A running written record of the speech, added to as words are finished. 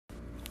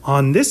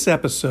On this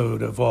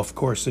episode of Off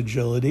Course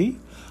Agility,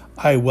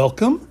 I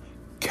welcome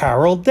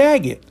Carol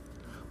Daggett,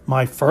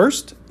 my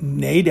first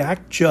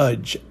NADAC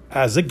judge,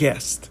 as a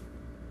guest.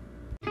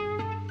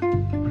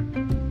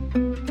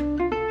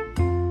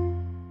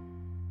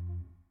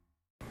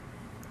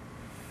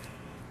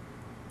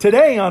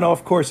 Today on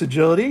Off Course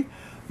Agility,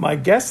 my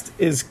guest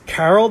is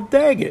Carol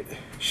Daggett.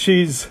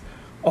 She's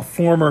a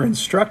former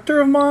instructor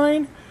of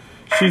mine.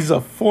 She's she's a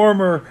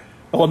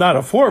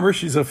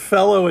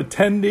fellow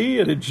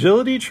attendee at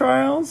agility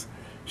trials.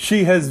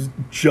 She has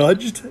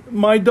judged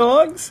my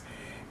dogs,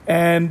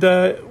 and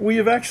we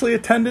have actually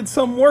attended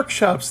some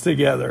workshops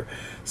together.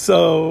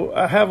 So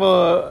I have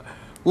a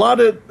lot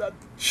of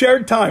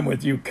shared time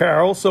with you,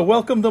 Carol. So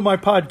welcome to my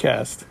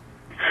podcast.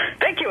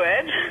 Thank you,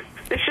 Ed.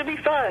 This should be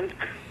fun.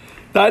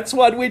 That's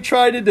what we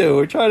try to do.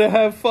 We try to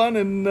have fun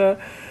and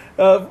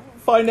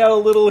find out a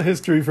little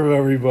history from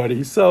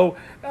everybody. So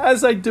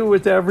as I do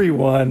with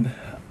everyone,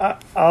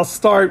 I'll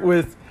start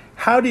with,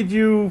 how did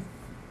you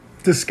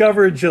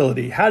discover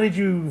agility? How did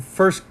you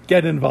first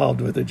get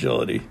involved with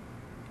agility?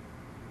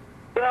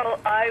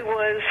 Well, I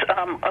was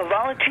a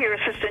volunteer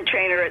assistant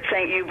trainer at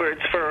St.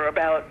 Hubert's for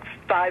about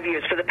 5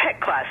 years for the pet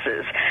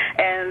classes,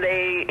 and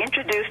they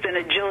introduced an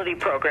agility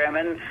program,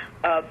 and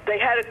they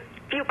had a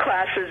few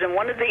classes, and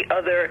one of the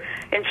other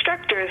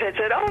instructors had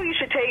said, "Oh, you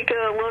should take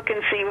a look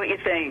and see what you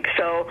think."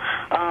 So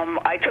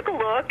I took a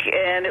look,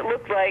 and it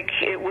looked like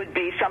it would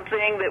be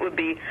something that would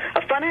be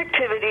a fun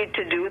activity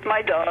to do with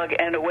my dog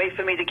and a way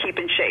for me to keep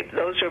in shape.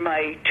 Those were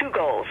my two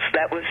goals.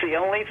 That was the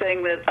only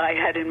thing that I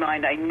had in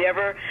mind. I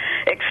never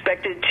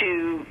expected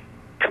to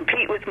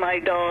compete with my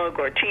dog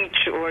or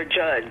teach or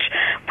judge,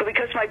 but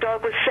because my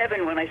dog was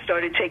 7 when I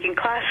started taking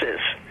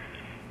classes.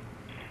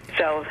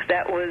 So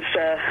that was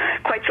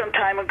quite some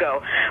time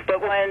ago.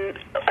 But when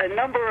a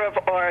number of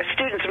our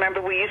students,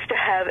 remember, we used to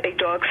have a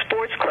dog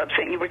sports club.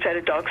 St. Hubert's had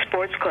a dog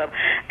sports club,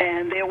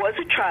 and there was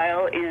a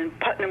trial in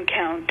Putnam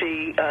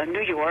County,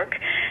 New York,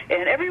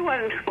 and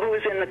everyone who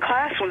was in the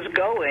class was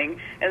going,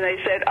 and they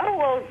said, "Oh,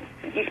 well,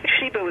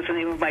 Sheba was the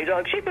name of my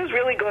dog. Sheba's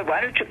really good. Why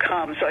don't you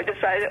come?" So I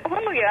decided,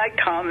 oh, yeah, I'd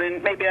come,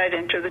 and maybe I'd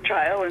enter the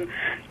trial, and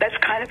that's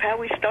kind of how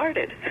we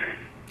started.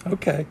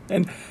 Okay,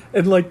 and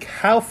like,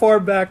 how far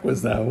back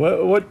was that?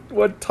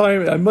 What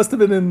time? I must have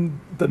been in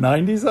the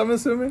 90s, I'm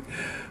assuming.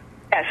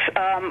 Yes,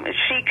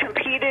 she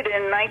competed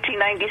in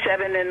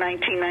 1997 and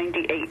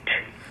 1998.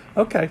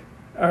 Okay,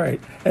 all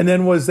right. And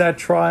then was that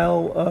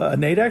trial a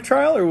NADAC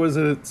trial, or was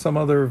it some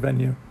other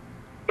venue?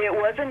 It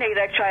was a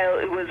NADAC trial.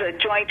 It was a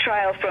joint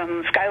trial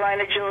from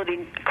Skyline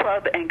Agility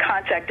Club and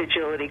Contact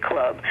Agility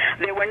Club.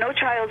 There were no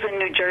trials in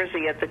New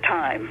Jersey at the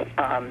time,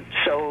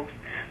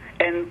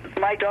 and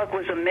my dog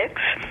was a mix,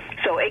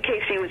 so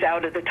AKC was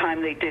out at the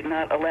time. They did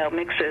not allow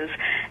mixes.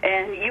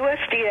 And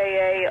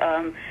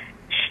USDAA,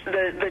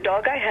 the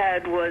dog I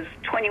had was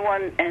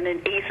 21 and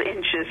an eighth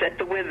inches at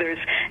the withers,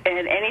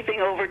 and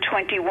anything over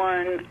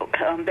 21,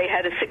 they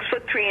had a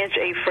 6'3"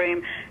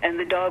 A-frame, and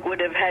the dog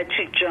would have had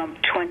to jump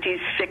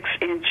 26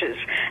 inches,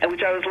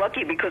 which I was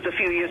lucky because a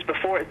few years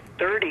before,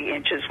 30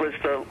 inches was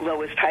the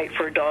lowest height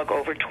for a dog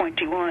over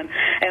 21.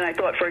 And I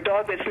thought, for a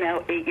dog that's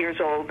now 8 years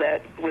old,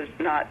 that was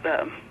not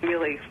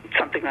really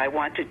something I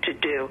wanted to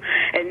do.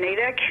 And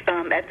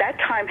NADAC at that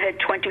time had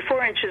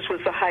 24 inches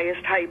was the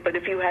highest height, but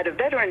if you had a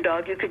veteran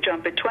dog, you could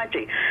jump at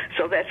 20.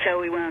 So that's how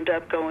we wound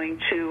up going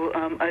to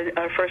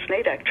our first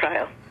NADAC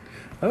trial.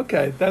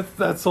 Okay,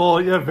 that's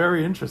all. Yeah,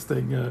 very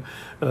interesting. A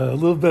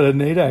little bit of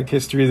NADAC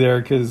history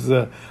there, because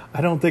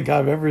I don't think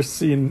I've ever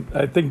seen.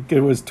 I think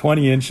it was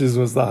 20 inches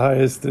was the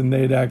highest in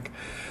NADAC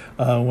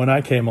when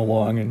I came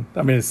along, and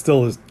I mean, it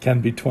still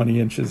can be 20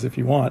 inches if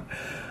you want.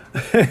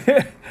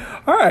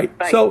 All right.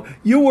 So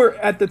you were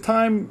at the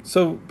time.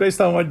 So based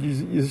on what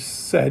you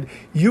said,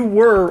 you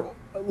were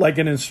like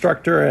an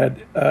instructor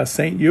at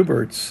St.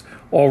 Hubert's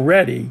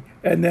already,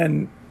 and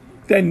then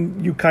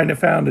you kind of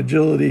found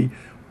agility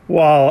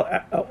while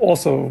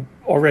also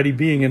already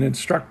being an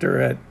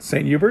instructor at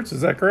St. Hubert's.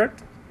 Is that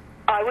correct?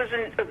 I was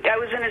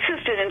an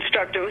assistant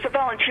instructor. It was a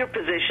volunteer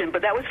position,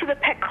 but that was for the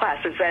pet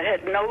classes that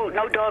had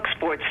no dog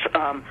sports.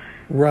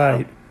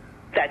 Right.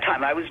 That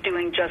time I was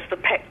doing just the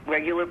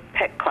regular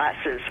pet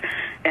classes,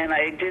 and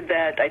I did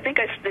that. I think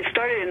they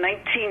started in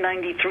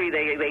 1993.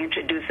 They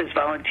introduced this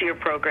volunteer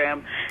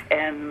program,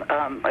 and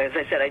as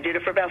I said, I did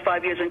it for about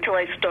 5 years until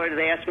I started.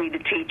 They asked me to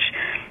teach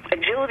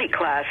agility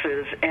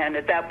classes, and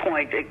at that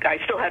point, I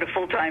still had a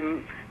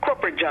full-time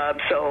corporate job,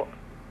 so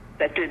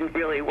that didn't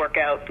really work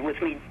out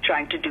with me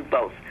trying to do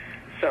both.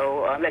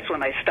 So that's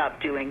when I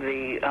stopped doing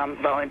the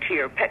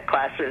volunteer pet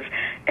classes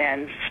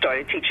and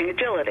started teaching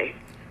agility.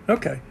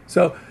 Okay,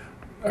 so.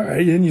 All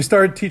right, and you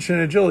started teaching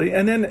agility,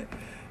 and then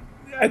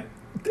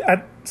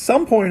at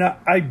some point,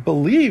 I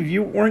believe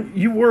you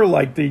were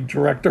like the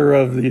director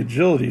of the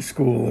agility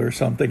school or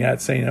something at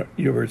St.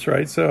 Hubert's,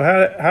 right? So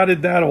how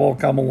did that all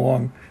come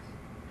along?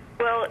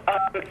 Well,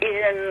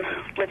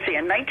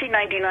 in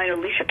 1999,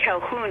 Alicia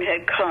Calhoun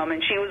had come,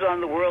 and she was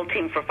on the world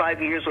team for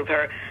 5 years with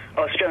her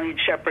Australian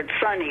Shepherd,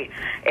 Sunny.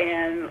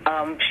 And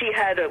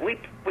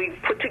we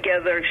put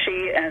together,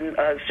 she and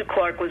Sue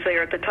Clark was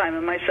there at the time,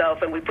 and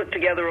myself, and we put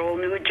together all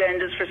new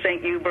agendas for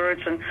St.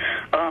 Hubert's, and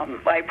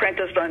I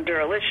apprenticed under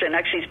Alicia and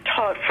actually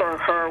taught for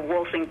her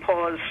Waltzing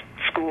Paws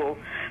School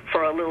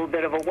for a little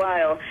bit of a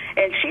while.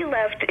 And she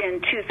left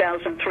in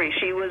 2003.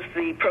 She was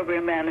the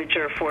program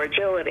manager for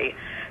agility.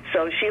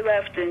 So she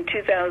left in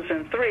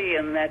 2003,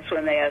 and that's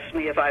when they asked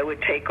me if I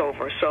would take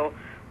over. So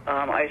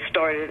I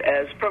started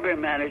as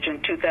program manager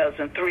in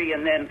 2003,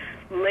 and then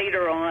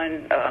later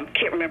on,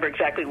 can't remember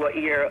exactly what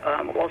year,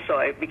 also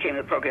I became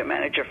the program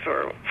manager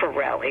for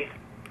Rally.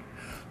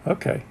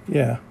 Okay,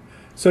 yeah.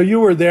 So you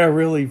were there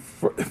really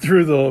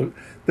through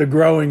the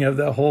growing of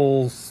the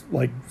whole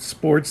like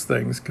sports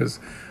things, because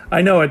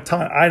I know at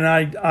time,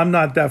 I'm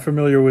not that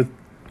familiar with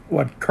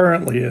what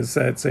currently is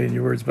at St.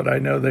 Hubert's, but I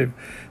know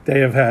they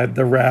have had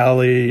the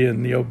rally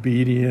and the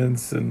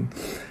obedience and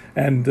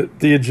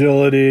the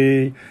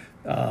agility.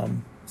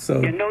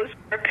 Nose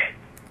work.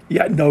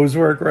 Yeah, nose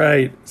work,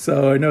 right.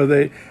 So I know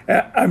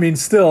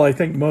still, I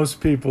think most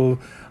people,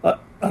 I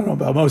don't know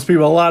about most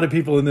people, a lot of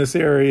people in this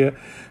area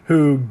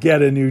who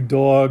get a new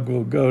dog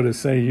will go to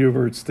St.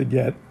 Hubert's to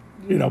get,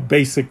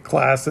 basic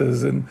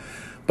classes.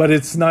 But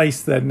it's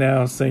nice that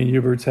now St.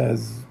 Hubert's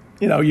has,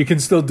 you can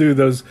still do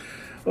those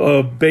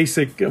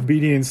basic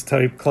obedience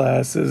type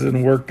classes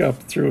and work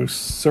up through a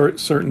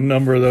certain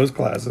number of those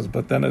classes.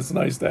 But then it's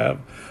nice to have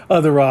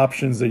other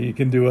options that you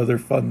can do other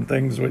fun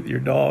things with your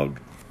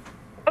dog.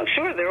 Oh,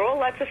 sure. They're all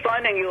lots of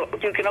fun, and you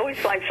can always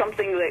find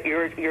something that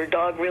your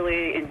dog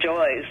really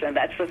enjoys, and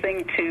that's the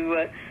thing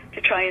to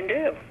try and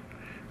do.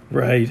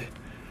 Right.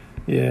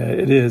 Yeah,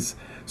 it is.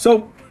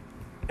 So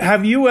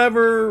have you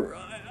ever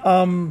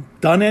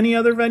done any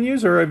other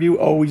venues, or have you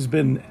always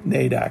been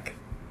NADAC?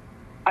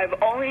 I've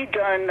only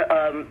done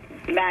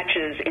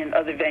matches in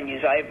other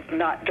venues. I've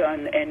not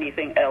done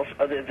anything else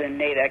other than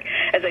NADAC.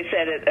 As I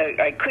said,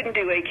 I couldn't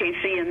do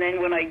AKC, and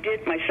then when I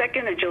did my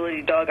second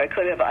agility dog, I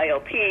could have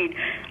ILP'd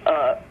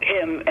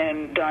him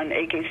and done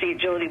AKC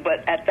agility,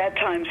 but at that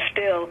time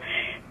still,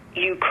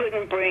 you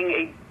couldn't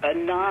bring a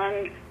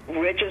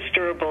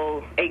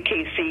non-registerable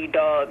AKC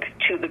dog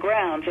to the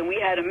grounds, and we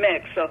had a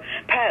mix. So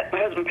Pat, my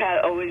husband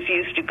Pat, always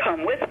used to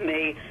come with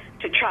me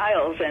to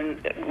trials, and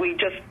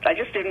I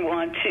just didn't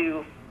want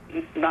to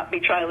not be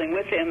trialing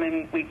with him,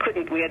 and we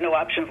had no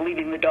option of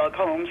leaving the dog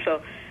home,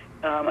 so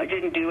I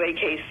didn't do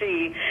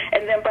AKC.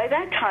 And then by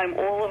that time,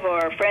 all of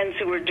our friends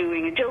who were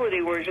doing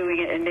agility were doing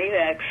it in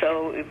NADAC,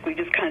 so we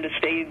just kind of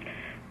stayed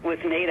with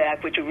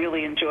NADAC, which we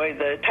really enjoyed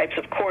the types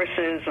of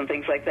courses and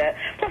things like that.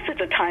 Plus, it's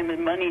a time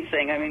and money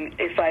thing. I mean,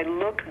 if I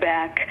look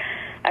back,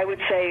 I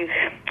would say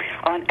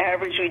on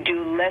average we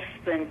do less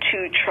than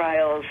 2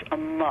 trials a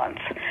month,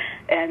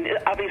 and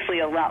obviously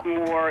a lot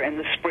more in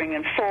the spring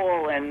and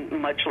fall, and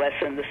much less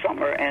in the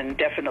summer, and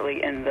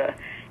definitely in the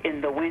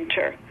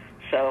winter.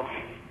 So,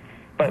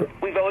 but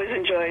we've always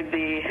enjoyed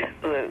the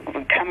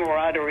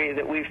camaraderie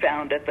that we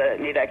found at the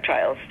NADAC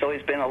trials. It's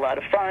always been a lot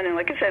of fun, and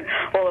like I said,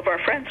 all of our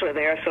friends were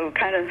there, so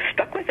kind of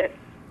stuck with it.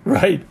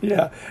 Right,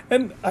 yeah.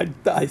 And I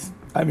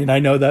mean, I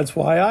know that's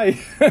why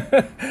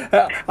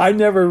I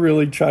never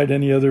really tried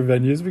any other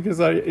venues, because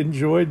I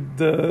enjoyed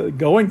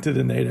going to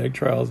the NADAC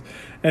trials.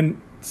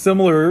 And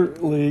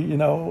similarly,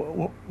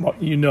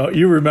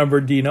 you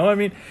remember Dino. I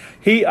mean,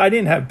 I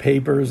didn't have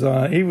papers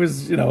on. He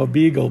was, a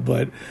beagle,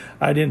 but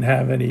I didn't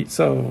have any.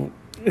 So,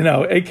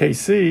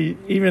 AKC,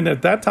 even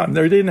at that time,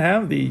 they didn't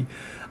have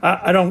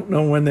I don't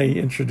know when they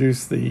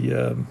introduced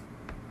the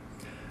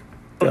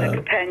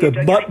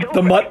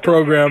MUT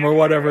program or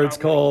whatever it's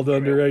called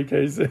under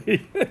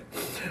AKC.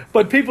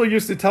 But people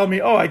used to tell me,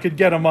 I could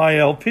get them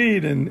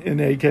ILP'd in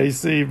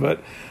AKC,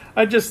 but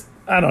I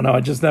don't know,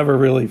 I just never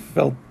really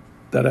felt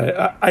that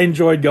I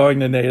enjoyed going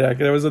to NADAC.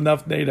 There was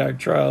enough NADAC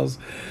trials,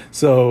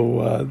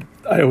 so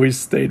I always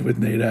stayed with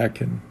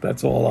NADAC, and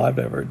that's all I've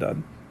ever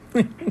done.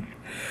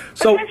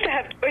 So it's nice to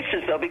have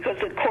choices, though, because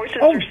the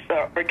courses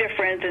are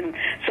different, and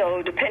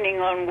so depending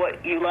on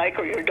what you like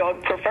or your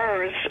dog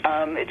prefers,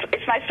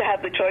 it's nice to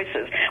have the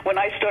choices. When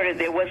I started,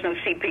 there was no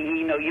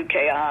CPE, no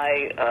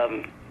UKI,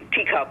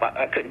 teacup.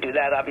 I couldn't do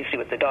that, obviously,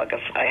 with the dog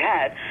I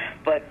had,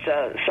 but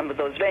some of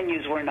those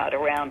venues were not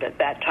around at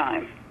that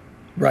time.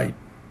 Right.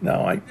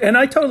 No,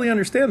 I totally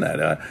understand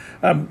that.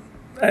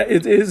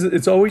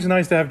 It's always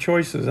nice to have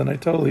choices, and I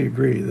totally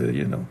agree that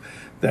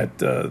that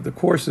the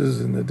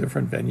courses in the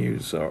different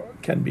venues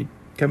can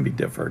be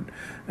different,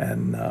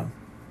 and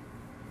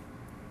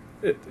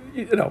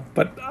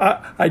but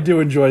I do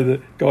enjoy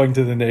going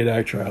to the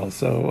NADAC trials,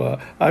 so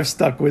I've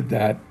stuck with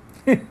that.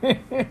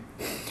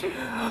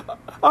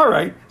 All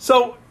right,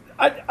 so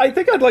I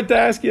think I'd like to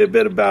ask you a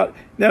bit about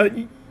now.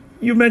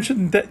 You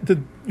mentioned that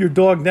your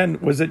dog then,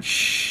 was it,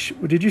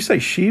 did you say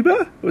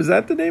Sheba? Was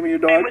that the name of your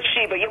dog? It was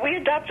Sheba. Yeah, we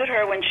adopted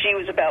her when she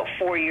was about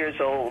 4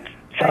 years old.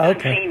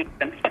 Okay.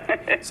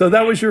 So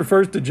that was your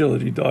first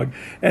agility dog.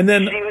 And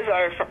then she was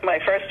my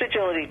first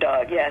agility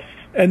dog, yes.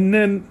 And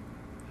then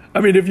I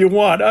mean, if you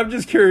want. I'm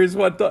just curious,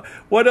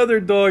 what other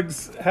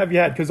dogs have you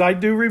had? Because I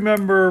do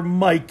remember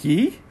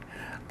Mikey,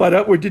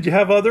 but did you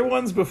have other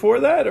ones before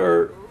that,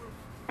 or?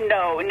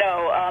 No.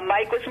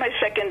 Mike was my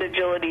second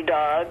agility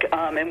dog,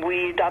 and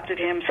we adopted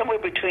him somewhere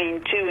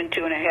between 2 and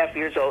 2.5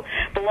 years old.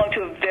 Belonged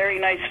to a very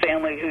nice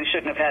family who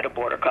shouldn't have had a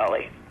border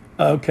collie.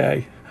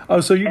 Okay.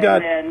 Oh, so you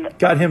got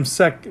him a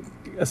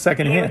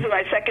second hand. He was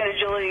my second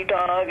agility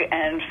dog,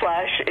 and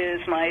Flash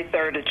is my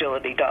third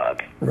agility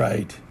dog.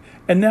 Right.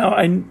 And now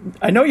I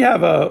know you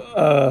have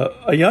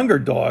a younger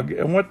dog.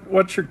 And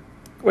what's your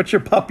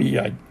puppy?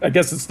 I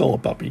guess it's still a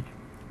puppy.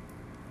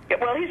 Yeah,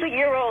 well, he's a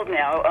year old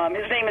now.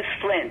 His name is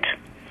Flint.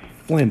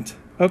 Flint.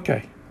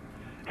 Okay.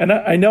 And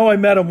I know I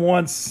met him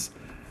once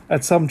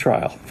at some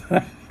trial.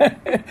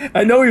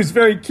 I know he was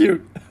very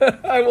cute.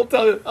 I will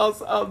tell you.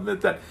 I'll admit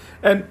that.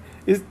 And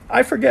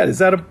I forget.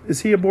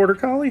 Is he a border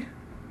collie?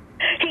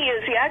 He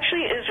is. He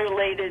actually is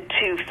related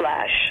to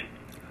Flash.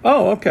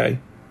 Oh, okay.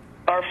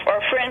 Our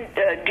friend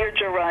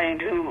Deirdre Ryan,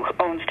 who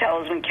owns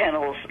Talisman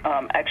Kennels,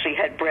 actually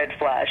had bred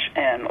Flash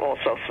and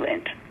also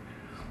Flint.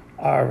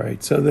 All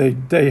right, so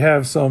they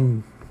have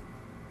some.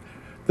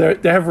 They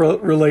have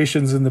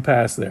relations in the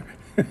past there.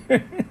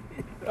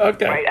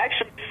 Okay. Right.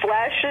 Actually,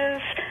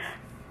 Flash's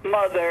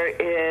mother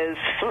is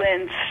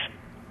Flint's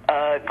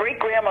great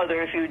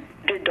grandmother. If you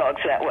did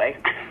dogs that way.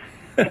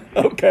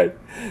 Okay.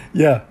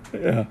 Yeah.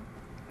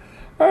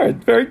 All right.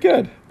 Very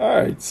good. All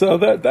right. So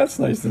that's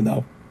nice to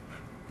know.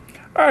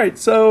 All right.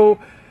 So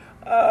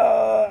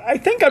I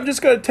think I'm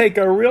just going to take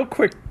a real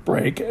quick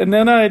break, and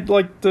then I'd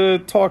like to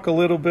talk a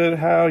little bit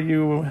how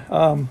you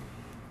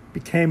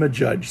became a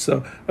judge.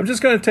 So I'm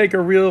just going to take a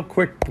real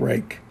quick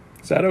break.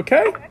 Is that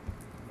okay? Okay.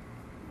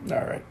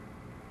 All right.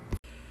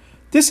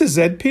 This is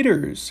Ed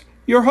Peters,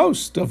 your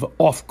host of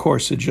Off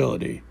Course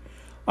Agility.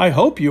 I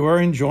hope you are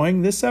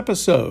enjoying this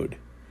episode.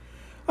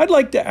 I'd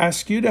like to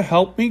ask you to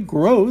help me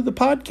grow the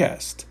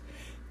podcast.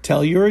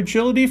 Tell your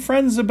agility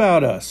friends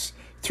about us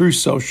through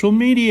social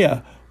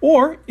media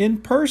or in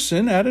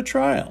person at a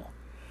trial.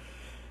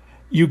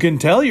 You can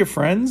tell your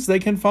friends they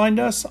can find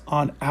us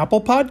on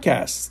Apple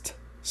Podcasts,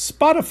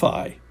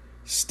 Spotify,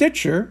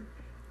 Stitcher,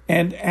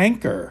 and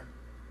Anchor.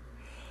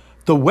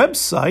 The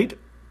website,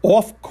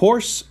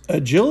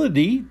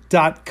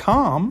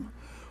 offcourseagility.com,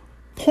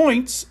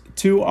 points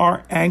to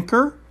our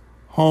Anchor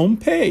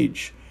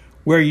homepage,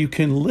 where you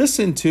can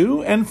listen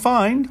to and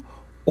find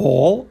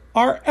all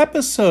our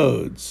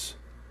episodes.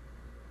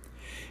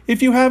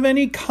 If you have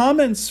any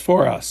comments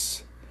for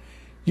us,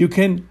 you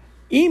can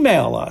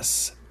email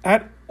us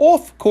at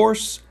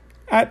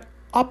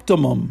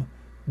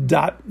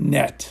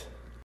offcourse@optimum.net.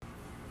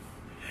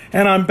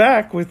 And I'm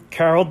back with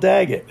Carol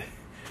Daggett.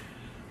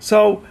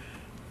 So,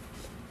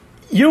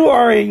 you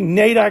are a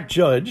NADAC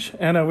judge,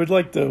 and I would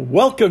like to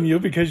welcome you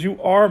because you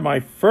are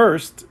my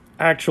first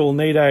actual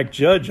NADAC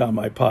judge on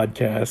my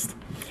podcast.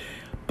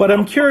 But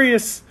I'm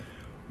curious,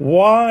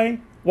 why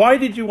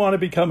did you want to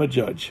become a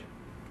judge?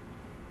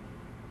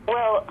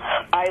 Well,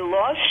 I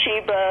lost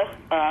Sheba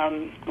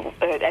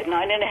at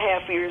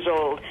 9.5 years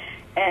old,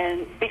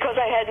 and because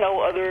I had no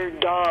other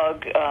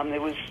dog,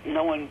 there was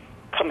no one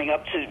coming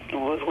up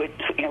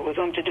with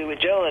whom to do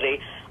agility.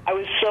 I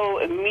was so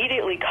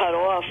immediately cut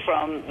off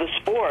from the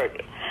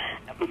sport.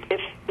 If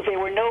there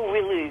were no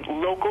really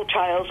local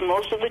trials,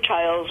 most of the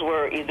trials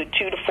were either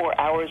 2 to 4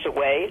 hours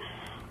away.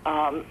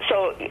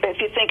 So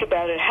if you think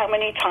about it, how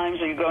many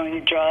times are you going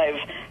to drive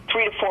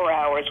 3 to 4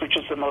 hours, which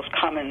is the most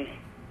common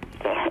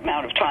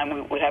amount of time we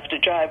would have to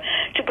drive,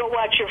 to go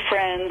watch your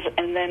friends,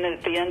 and then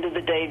at the end of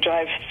the day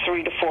drive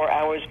 3 to 4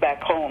 hours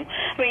back home?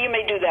 I mean, you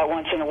may do that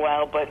once in a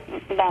while, but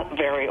not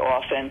very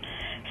often.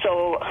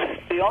 So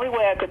the only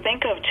way I could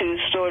think of to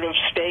sort of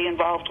stay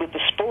involved with the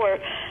sport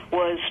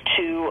was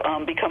to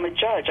become a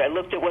judge. I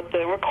looked at what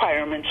the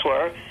requirements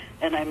were,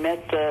 and I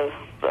met the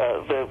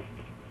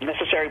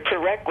necessary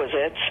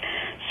prerequisites.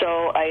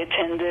 So I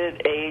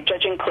attended a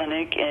judging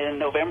clinic in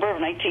November of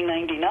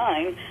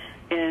 1999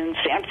 in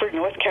Sanford,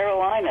 North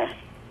Carolina.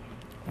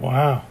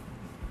 Wow.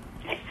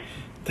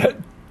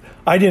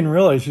 I didn't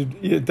realize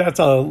that's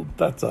a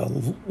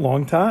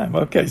long time.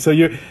 Okay, so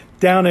you're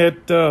down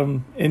at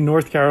in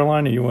North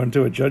Carolina. You went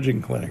to a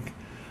judging clinic.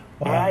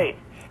 Wow. Right.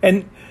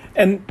 And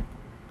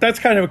that's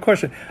kind of a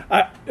question.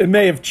 It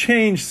may have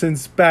changed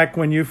since back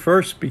when you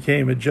first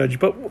became a judge,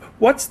 but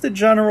what's the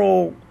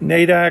general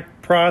NADAC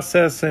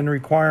process and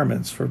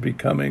requirements for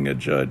becoming a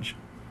judge?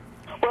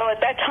 Well, at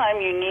that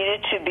time, you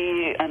needed to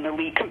be an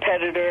elite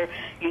competitor.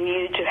 You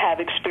needed to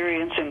have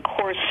experience in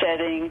course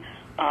setting.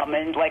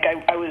 And like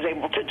I was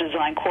able to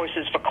design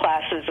courses for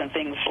classes and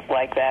things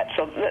like that.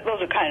 So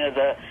those are kind of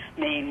the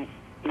main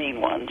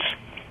ones.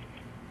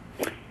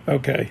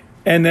 Okay.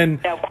 And then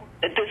now,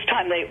 at this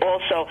time, they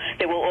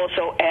will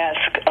also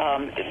ask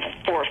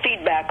for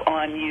feedback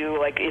on you.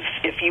 Like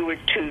if you were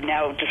to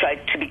now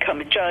decide to become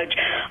a judge,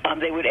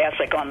 they would ask,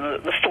 like on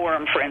the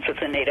forum, for instance,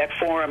 the NADAC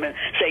forum, and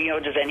say,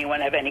 does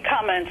anyone have any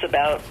comments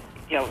about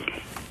Joe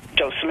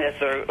Smith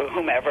or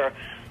whomever?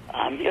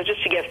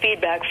 Just to get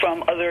feedback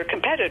from other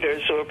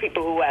competitors or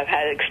people who have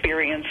had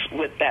experience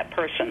with that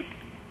person.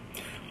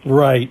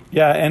 Right.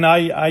 Yeah, and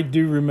I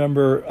do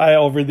remember,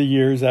 over the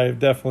years I have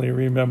definitely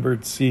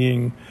remembered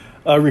seeing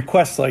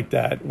requests like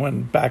that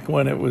back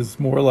when it was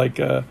more like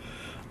a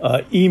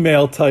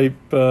email type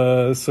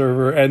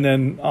server, and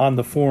then on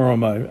the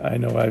forum I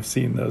know I've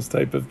seen those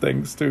type of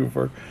things too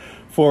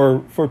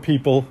for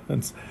people,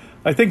 and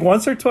I think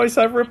once or twice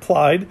I've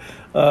replied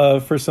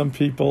for some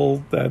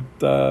people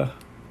that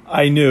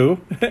I knew,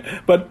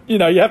 but you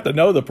have to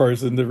know the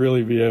person to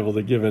really be able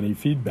to give any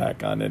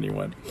feedback on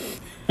anyone.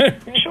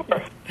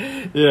 Sure.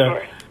 Yeah.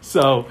 Sure.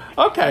 So,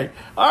 okay.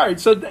 All right.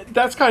 So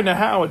that's kind of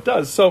how it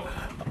does. So,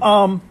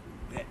 and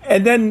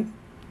then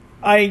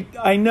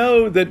I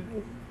know that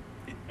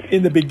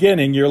in the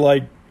beginning you're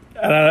like,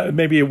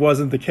 maybe it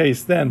wasn't the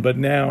case then, but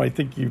now I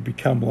think you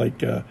become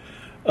like,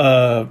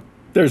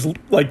 there's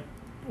like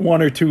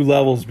 1 or 2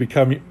 levels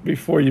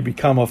before you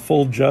become a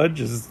full judge.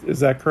 Is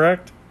that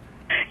correct?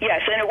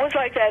 Yes, and it was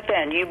like that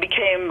then. You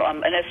became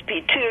an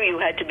SP2. You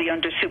had to be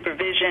under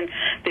supervision.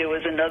 There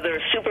was another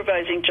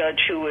supervising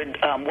judge who would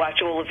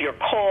watch all of your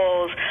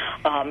calls,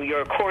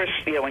 your course.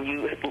 When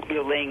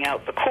you're laying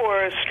out the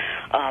course,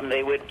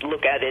 they would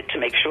look at it to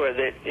make sure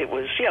that it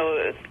was,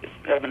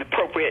 an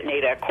appropriate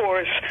NADAC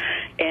course.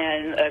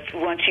 And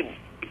once you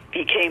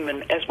became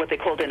as what they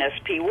called an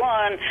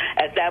SP1.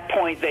 At that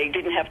point, they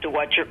didn't have to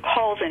watch your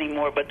calls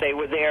anymore, but they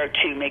were there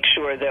to make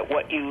sure that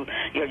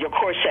your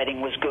course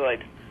setting was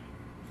good.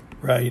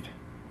 Right.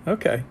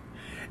 Okay.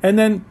 And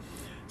then,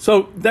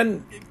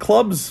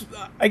 clubs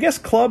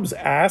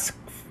ask,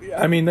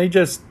 they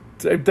just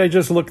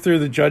look through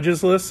the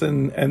judges list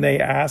and they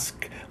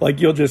ask, like,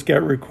 you'll just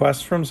get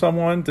requests from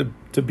someone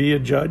to be a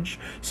judge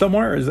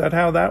somewhere. Is that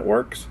how that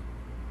works?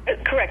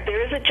 Correct.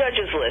 There is a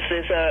judges list.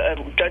 There's a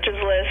judges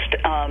list,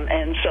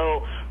 and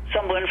so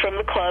someone from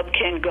the club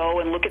can go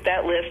and look at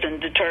that list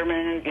and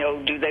determine,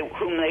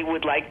 whom they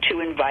would like to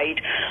invite.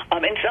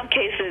 In some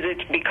cases,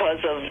 it's because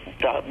of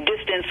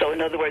distance. So,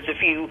 in other words,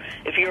 if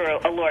you're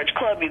a large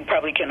club, you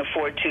probably can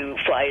afford to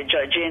fly a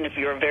judge in. If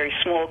you're a very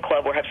small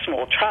club or have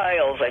small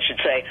trials, I should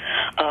say,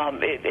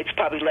 it's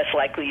probably less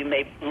likely you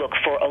may look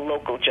for a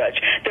local judge.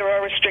 There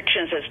are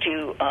restrictions as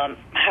to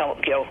how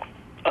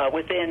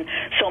within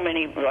so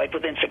many, like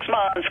within 6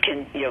 months,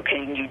 can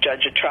you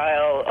judge a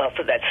trial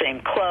for that same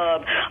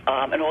club,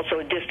 and also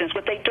a distance.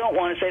 What they don't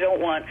want is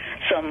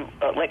some,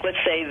 like, let's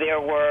say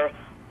there were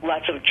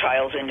lots of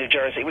trials in New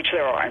Jersey, which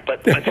there aren't,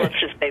 but let's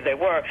just say they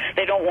were.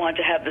 They don't want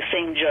to have the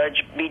same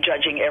judge be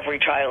judging every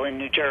trial in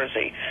New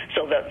Jersey.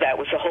 So that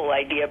was the whole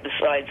idea,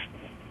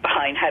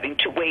 behind having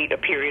to wait a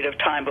period of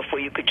time before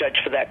you could judge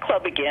for that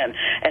club again,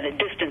 and a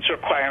distance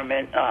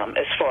requirement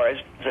as far as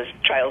the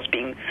trials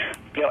being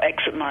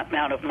X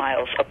amount of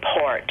miles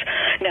apart.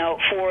 Now,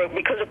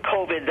 because of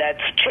COVID,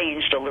 that's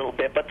changed a little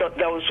bit, but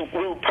those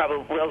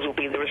will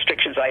be the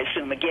restrictions, I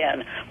assume,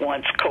 again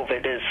once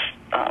COVID is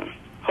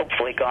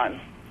hopefully gone.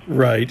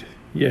 Right.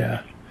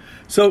 Yeah.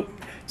 So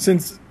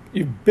since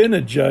you've been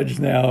a judge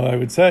now, I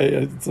would say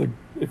it's like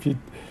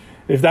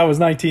if that was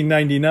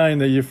 1999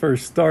 that you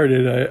first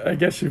started, I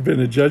guess you've been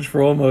a judge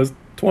for almost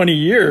 20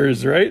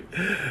 years, right?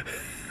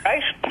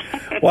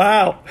 Right.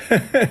 Wow.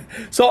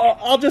 So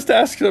I'll just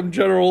ask some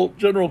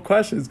general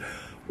questions.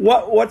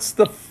 What's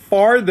the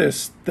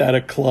farthest that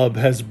a club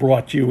has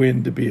brought you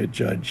in to be a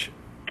judge?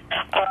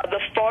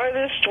 The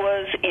farthest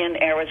was in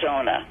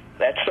Arizona.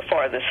 That's the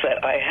farthest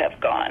that I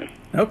have gone.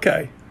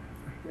 Okay.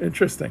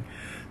 Interesting.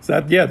 So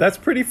that's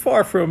pretty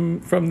far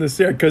from this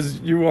area,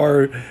 because you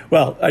are,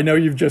 well, I know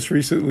you've just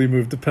recently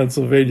moved to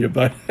Pennsylvania,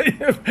 but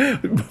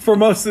for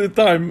most of the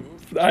time,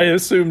 I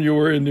assume you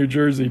were in New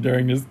Jersey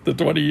during the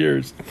 20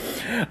 years.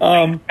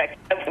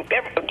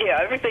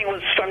 Everything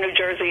was from New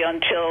Jersey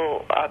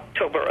until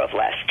October of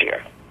last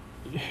year.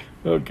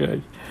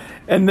 Okay.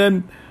 And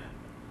then,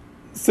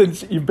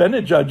 since you've been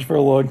a judge for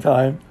a long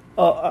time,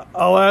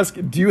 I'll ask,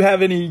 do you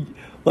have any,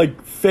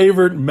 like,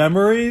 favorite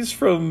memories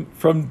from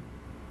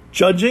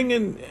judging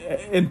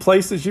in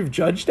places you've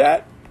judged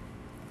at?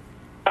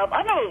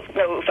 I don't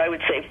know if I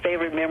would say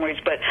favorite memories,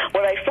 but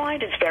what I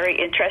find is very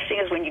interesting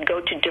is when you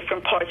go to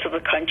different parts of the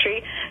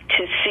country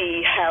to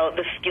see how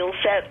the skill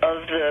set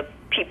of the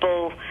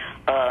people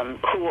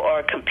who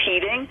are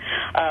competing.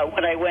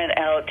 When I went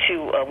out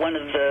to one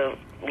of the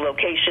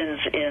locations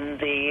in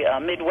the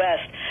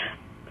Midwest,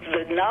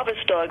 the novice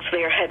dogs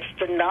there had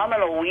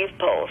phenomenal weave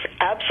poles,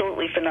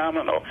 absolutely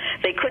phenomenal.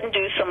 They couldn't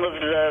do some of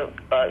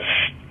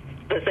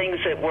the things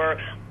that were,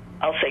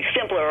 I'll say,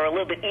 simpler or a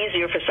little bit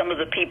easier for some of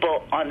the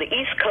people on the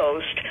East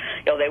Coast.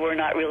 They were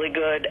not really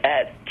good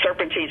at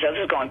serpentines. This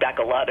is going back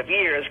a lot of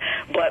years.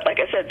 But like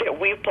I said, their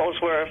weave poles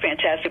were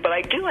fantastic. But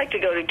I do like to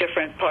go to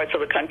different parts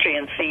of the country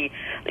and see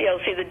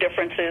the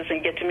differences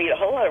and get to meet a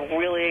whole lot of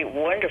really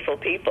wonderful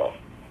people.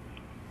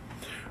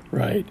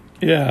 Right.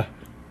 Yeah.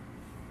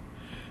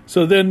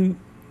 So then,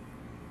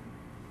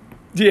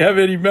 do you have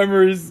any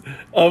memories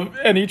of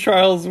any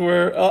trials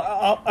where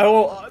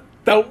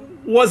that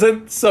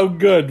wasn't so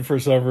good for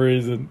some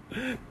reason?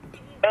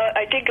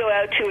 I did go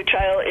out to a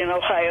trial in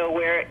Ohio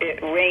where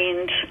it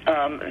rained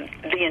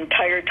the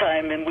entire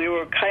time, and we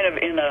were kind of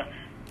in a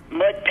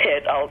mud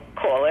pit, I'll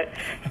call it,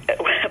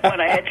 when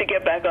I had to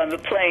get back on the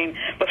plane.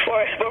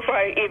 Before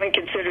I even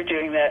considered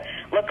doing that,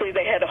 luckily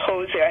they had a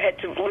hose there. I had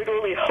to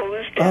literally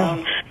hose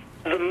down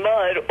the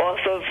mud off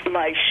of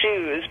my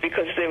shoes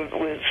because there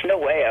was no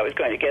way I was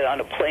going to get on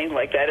a plane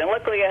like that. And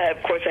luckily,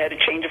 of course, I had a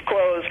change of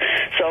clothes,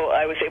 so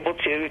I was able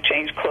to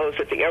change clothes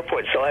at the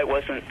airport so I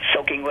wasn't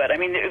soaking wet. I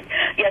mean,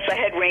 yes, I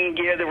had rain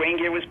gear. The rain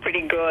gear was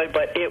pretty good,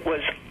 but it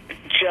was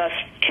just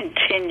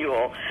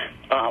continual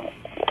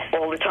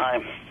all the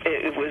time.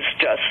 It was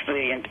just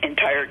the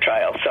entire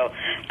trial. So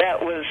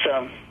that was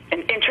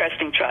an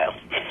interesting trial.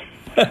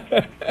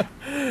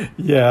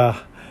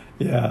 Yeah.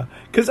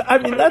 Because I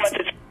mean that's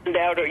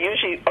out or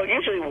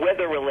usually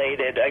weather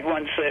related. Like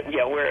ones that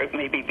where it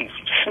maybe be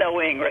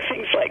snowing or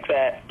things like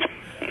that.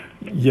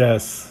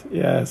 Yes,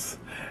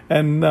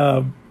 and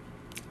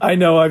I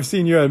know I've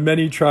seen you at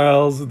many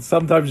trials, and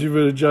sometimes you've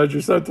been a judge,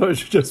 or sometimes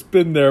you've just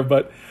been there,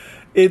 but.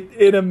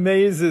 It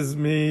amazes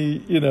me,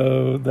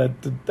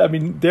 that, I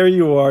mean, there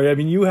you are. I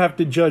mean, you have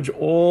to judge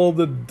all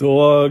the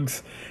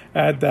dogs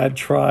at that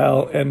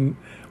trial, and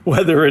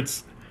whether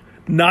it's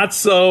not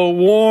so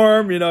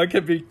warm, it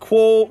could be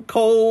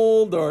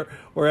cold, or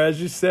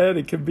as you said,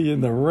 it could be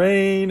in the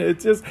rain.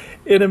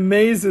 It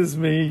amazes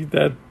me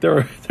that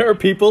there are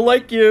people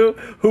like you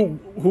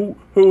who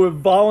have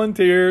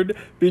volunteered,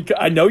 because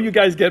I know you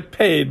guys get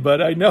paid,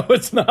 but I know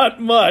it's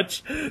not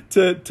much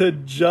to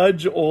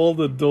judge all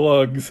the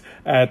dogs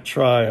at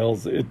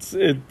trials.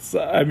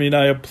 I mean,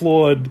 I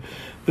applaud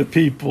the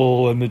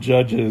people and the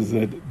judges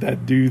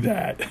that do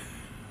that.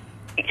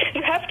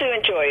 You have to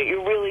enjoy it.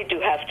 You really do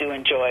have to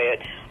enjoy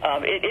it.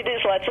 It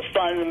is lots of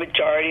fun the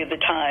majority of the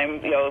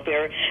time. There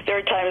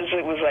are times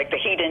it was like the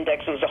heat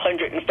index was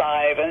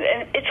 105,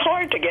 and it's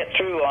hard to get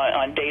through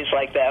on days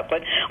like that.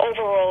 But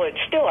overall, it's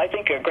still, I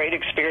think, a great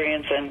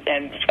experience.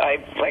 And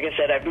like I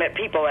said, I've met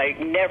people I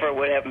never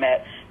would have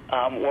met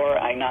were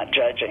I not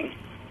judging.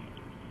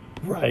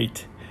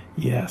 Right.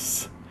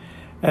 Yes.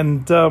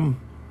 And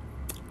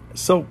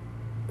so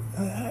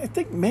I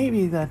think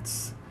maybe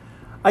that's.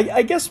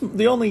 I guess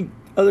the only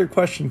other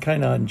question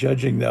kind of on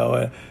judging,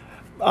 though,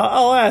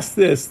 I'll ask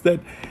this,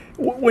 that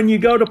when you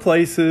go to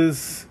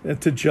places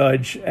to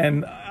judge,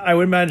 and I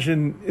would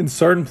imagine in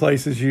certain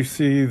places you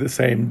see the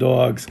same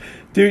dogs,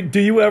 do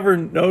you ever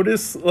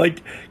notice,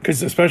 like,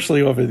 because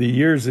especially over the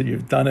years that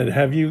you've done it,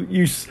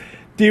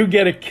 do you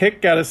get a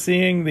kick out of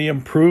seeing the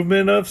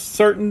improvement of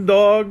certain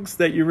dogs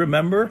that you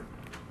remember?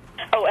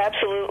 Oh,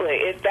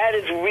 absolutely. That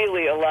is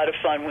really a lot of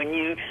fun when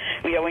you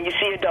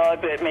see a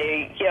dog that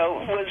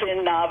was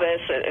in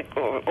novice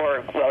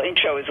or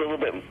intro is a little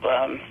bit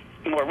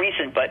more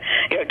recent, but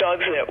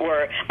dogs that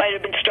might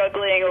have been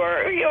struggling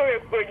or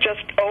were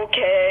just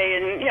okay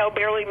and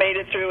barely made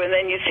it through, and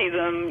then you see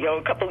them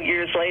a couple of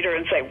years later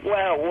and say,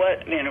 wow,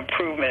 what an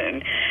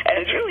improvement. And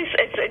it's really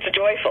it's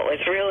joyful.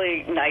 It's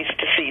really nice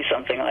to see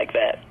something like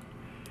that.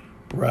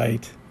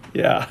 Right.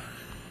 Yeah.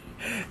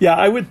 Yeah,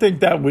 I would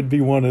think that would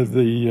be one of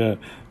the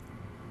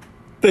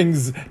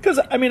things, because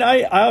I mean,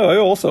 I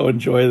also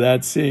enjoy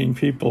that, seeing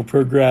people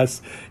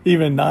progress,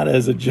 even not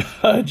as a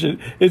judge.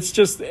 It's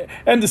just,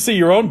 and to see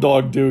your own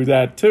dog do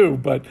that too.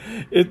 But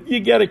you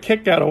get a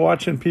kick out of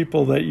watching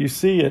people that you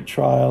see at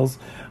trials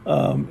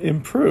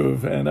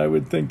improve, and I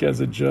would think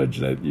as a judge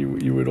that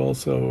you would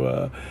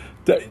also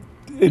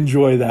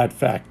enjoy that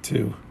fact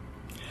too.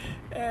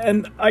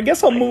 And I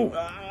guess I'll move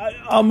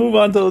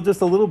on to just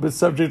a little bit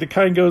subject. It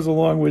kind of goes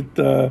along with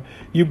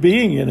you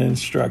being an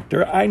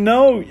instructor. I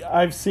know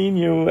I've seen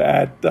you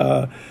at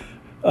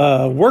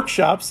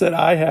workshops that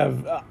I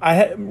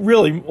have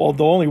really, well,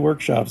 the only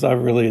workshops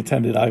I've really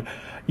attended. I've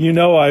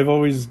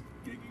always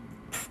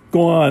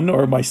gone,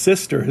 or my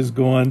sister has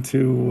gone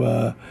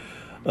to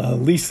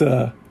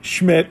Lisa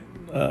Schmidt,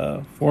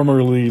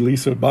 formerly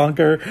Lisa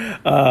Bonker,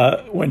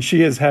 when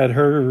she has had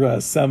her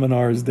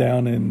seminars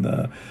down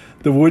in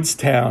the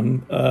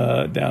Woodstown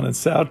down in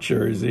South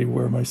Jersey,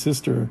 where my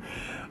sister,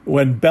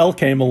 when Belle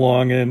came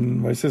along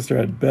and my sister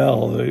had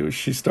Belle,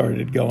 she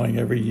started going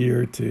every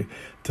year to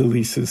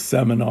Lisa's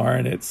seminar,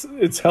 and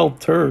it's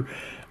helped her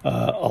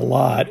a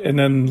lot. And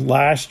then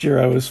last year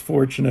I was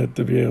fortunate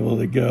to be able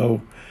to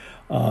go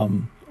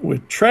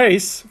with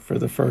Trace for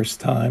the first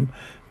time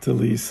to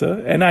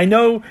Lisa. And I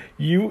know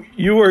you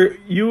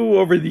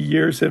over the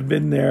years have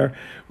been there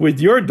with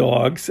your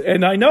dogs,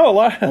 and I know a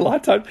lot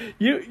of times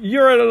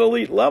you're at an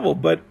elite level,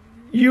 but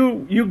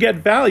you get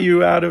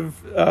value out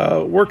of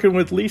working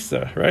with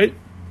Lisa, right?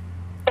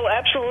 Oh,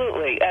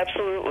 absolutely.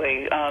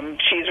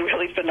 She's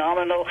really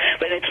phenomenal,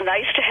 but it's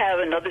nice to have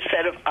another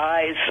set of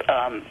eyes.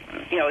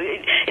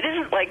 It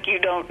isn't like you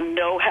don't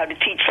know how to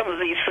teach some of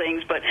these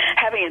things, but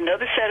having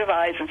another set of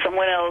eyes and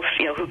someone else,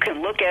 who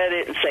can look at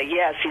it and say,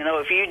 yes,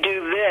 if you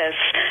do this,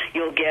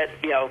 you'll get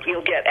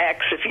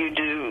X. If you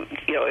do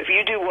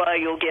Y,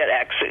 you'll get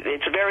X.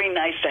 It's very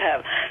nice to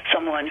have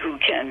someone who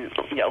can,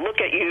 look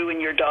at you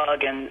and your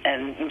dog and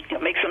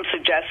make some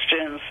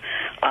suggestions.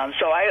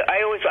 So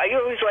I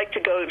always like to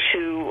go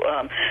to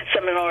do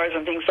seminars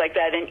and things like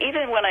that. And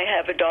even when I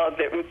have a dog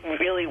that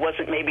really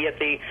wasn't maybe at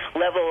the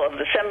level of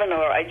the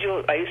seminar, I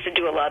used to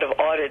do a lot of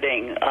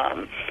auditing,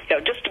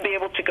 just to be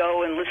able to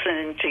go and listen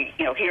and to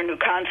hear new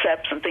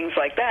concepts and things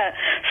like that,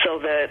 so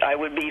that I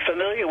would be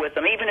familiar with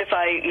them, even if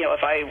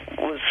I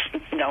was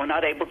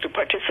not able to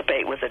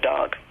participate with a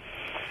dog.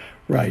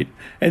 Right.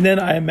 And then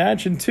I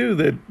imagine too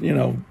that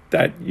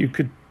that you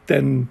could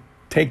then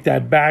take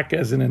that back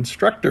as an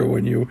instructor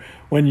when you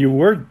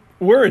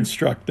were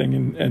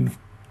instructing and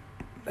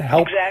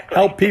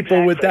help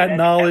people with that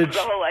knowledge.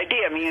 That's the whole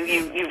idea. I mean,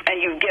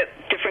 you get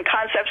different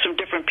concepts from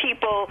different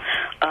people,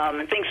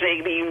 and things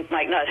maybe you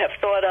might not have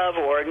thought of,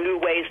 or new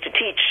ways to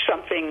teach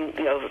something,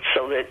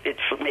 so that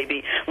it's maybe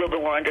a little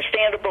bit more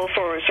understandable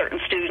for certain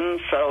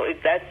students. So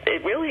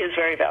it really is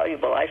very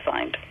valuable, I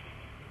find.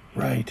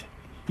 Right.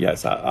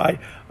 Yes, I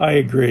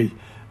agree.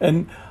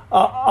 And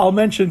I'll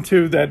mention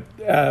too that,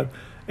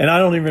 and I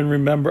don't even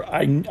remember.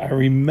 I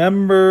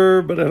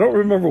remember, but I don't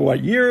remember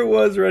what year it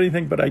was or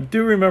anything. But I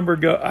do remember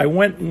I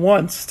went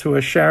once to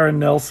a Sharon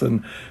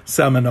Nelson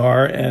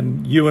seminar,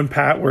 and you and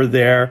Pat were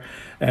there,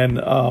 and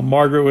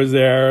Margaret was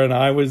there, and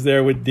I was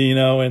there with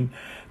Dino, and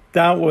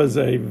that was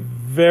a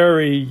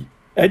very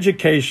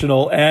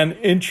educational and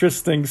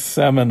interesting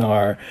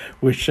seminar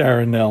with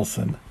Sharon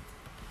Nelson.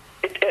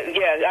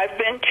 I've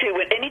been to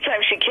it.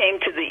 Anytime she came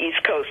to the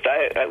East Coast,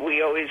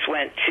 we always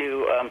went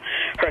to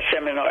her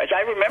seminars.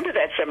 I remember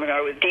that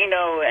seminar with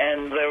Dino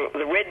and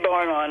the Red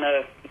Barn on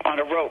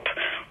a rope.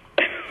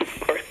 Do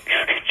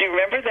you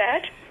remember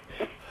that?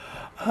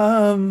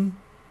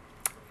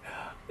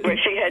 Where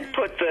she had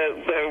put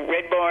the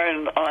Red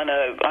Barn on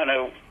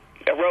a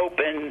rope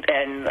and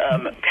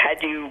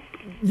had you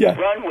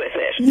run with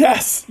it.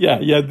 Yes, yeah.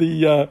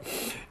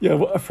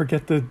 I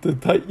forget the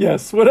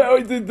yes.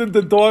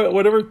 The dog,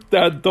 whatever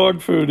that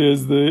dog food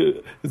is.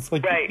 It's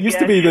like right, used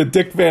to be the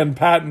Dick Van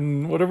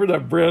Patten, whatever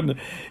that brand.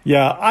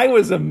 Yeah, I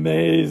was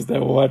amazed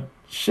at what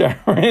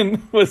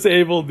Sharon was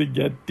able to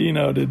get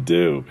Dino to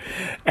do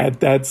at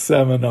that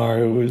seminar.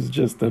 It was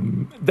just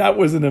that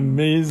was an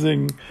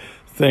amazing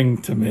thing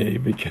to me,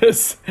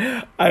 because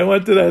I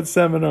went to that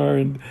seminar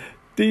and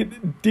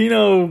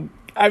Dino,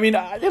 I mean,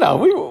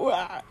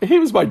 he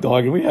was my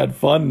dog and we had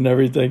fun and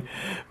everything,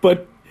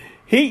 but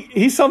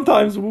he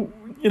sometimes,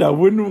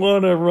 wouldn't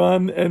want to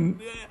run. And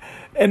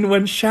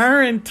when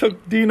Sharon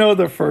took Dino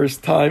the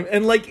first time,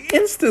 and like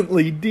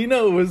instantly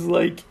Dino was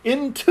like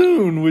in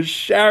tune with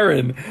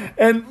Sharon,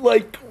 and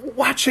like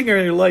watching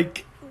her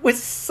like with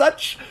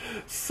such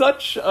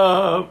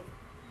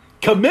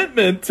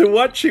commitment to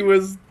what she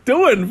was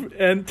doing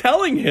and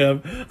telling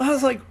him, I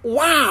was like,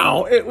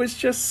 wow, it was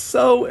just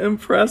so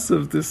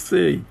impressive to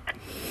see.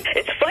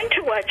 It's fun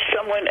to watch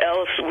someone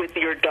else with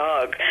your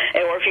dog,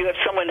 or if you have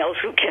someone else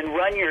who can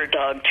run your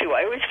dog too.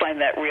 I always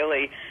find that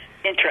really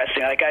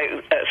interesting. Like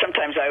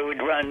sometimes I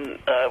would run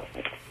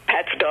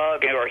Pat's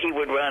dog, or he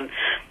would run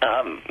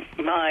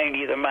mine,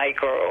 either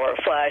Mike or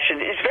Flash,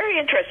 and it's very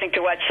interesting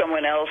to watch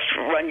someone else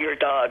run your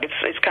dog.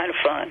 It's kind of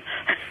fun.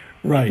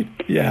 Right.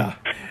 Yeah.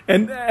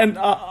 And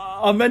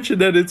I'll mention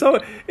that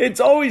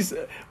it's always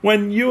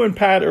when you and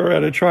Pat are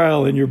at a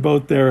trial and you're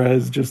both there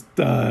as just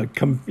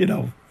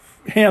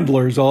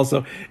handlers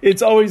also,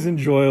 it's always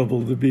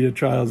enjoyable to be at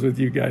trials with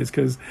you guys,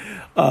 because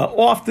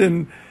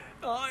often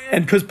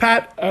and because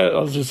Pat,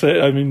 I'll just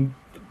say, I mean,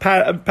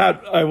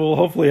 Pat, I will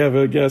hopefully have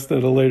a guest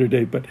at a later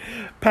date, but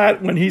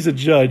Pat, when he's a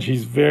judge,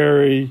 he's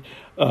very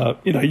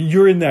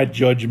you're in that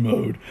judge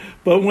mode.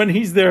 But when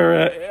he's there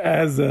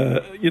as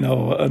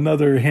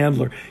another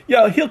handler,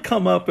 he'll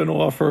come up and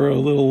offer a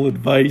little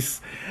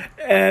advice,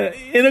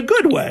 in a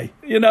good way,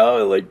 and I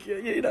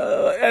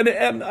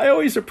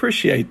always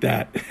appreciate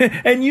that.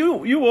 And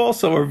you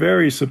also are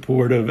very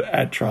supportive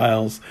at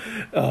trials,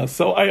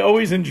 so I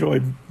always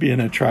enjoy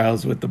being at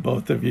trials with the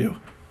both of you.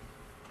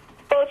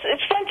 Well,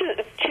 it's fun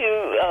to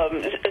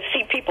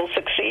see people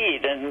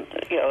succeed, and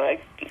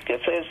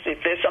if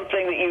there's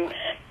something that you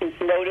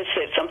notice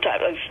that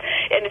sometimes,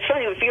 and it's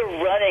funny, if you're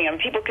running, and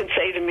people can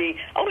say to me,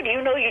 "Oh, do you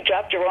know you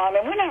dropped your arm?"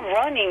 And when I'm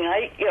running,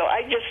 I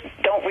just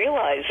don't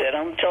realize it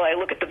until I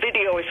look at the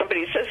video or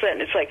somebody says that,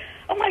 and it's like,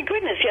 "Oh my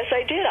goodness, yes,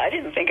 I did. I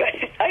didn't think I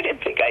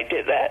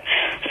did that."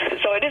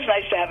 So it is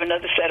nice to have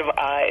another set of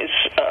eyes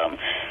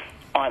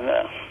on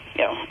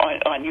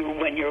you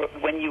when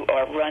you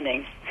are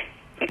running.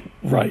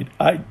 Right.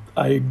 I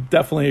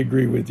definitely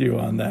agree with you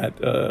on that.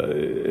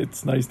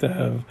 It's nice to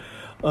have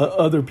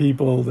other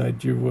people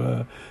that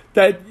you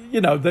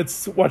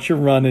that's watch you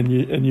run,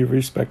 and you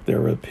respect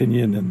their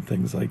opinion and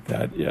things like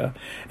that. Yeah.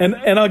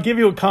 And I'll give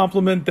you a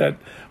compliment that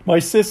my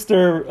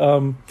sister,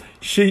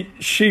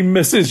 she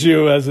misses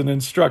you as an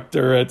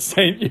instructor at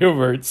St.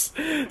 Hubert's.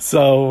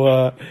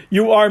 So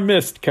you are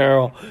missed,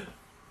 Carol.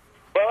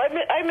 Well, I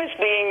miss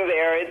being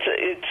there.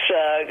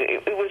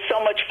 It was so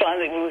much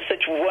fun. It was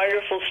such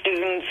wonderful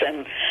students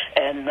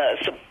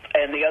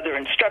and the other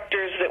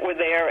instructors that were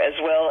there, as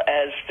well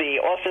as the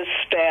office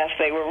staff.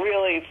 They were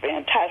really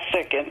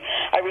fantastic, and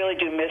I really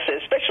do miss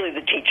it, especially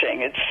the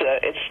teaching.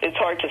 It's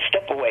hard to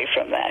step away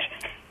from that.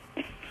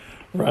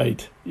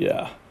 Right.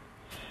 Yeah.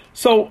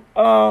 So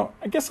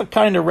I guess I'll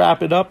kind of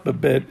wrap it up a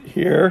bit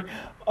here.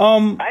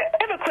 I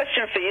have a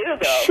question for you,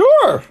 though.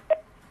 Sure.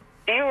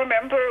 Do you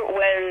remember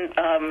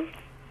when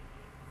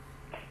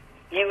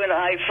you and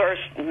I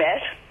first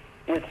met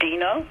with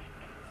Dino?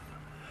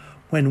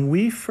 When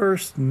we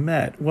first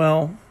met,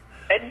 well...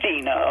 And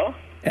Dino.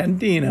 And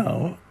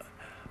Dino.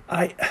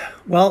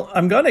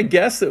 I'm going to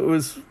guess it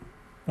was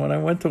when I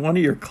went to one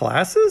of your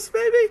classes,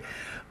 maybe?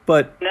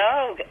 But...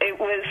 No, it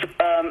was...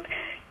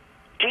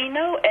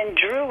 Dino and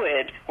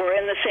Druid were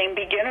in the same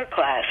beginner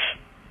class.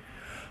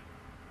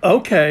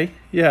 Okay,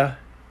 yeah.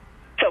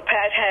 So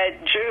Pat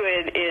had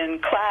Druid in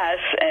class,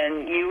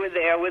 and you were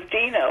there with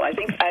Dino. I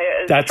think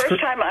That's the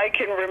first time I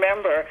can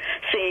remember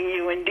seeing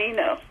you and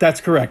Dino.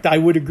 That's correct. I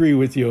would agree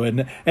with you.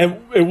 And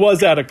it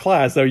was at a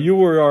class. So you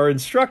were our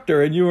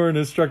instructor, and you were an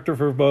instructor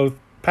for both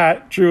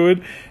Pat,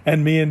 Druid,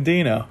 and me and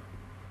Dino.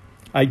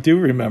 I do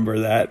remember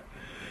that.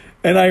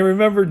 And I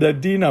remembered that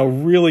Dino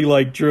really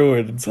liked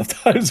Druid, and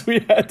sometimes we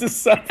had to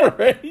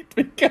separate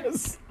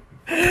because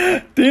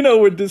Dino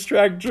would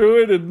distract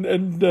Druid,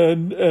 and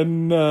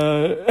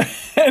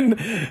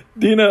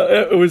Dino.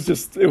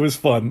 It was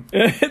fun.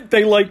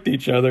 They liked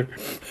each other.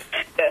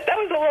 That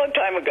was a long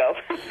time ago.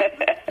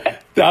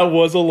 That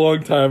was a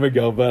long time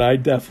ago, but I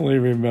definitely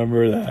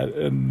remember that.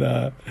 And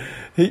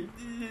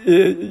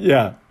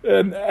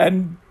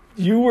and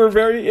you were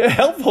very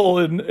helpful,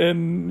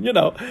 and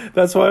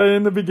that's why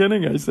in the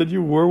beginning I said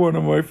you were one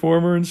of my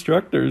former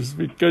instructors,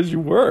 because you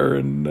were,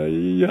 and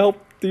you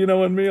helped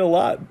Dino and me a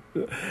lot.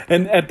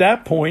 And at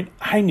that point,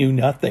 I knew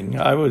nothing.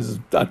 I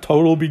was a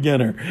total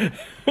beginner.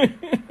 I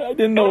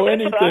didn't know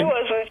anything. I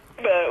was.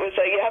 It was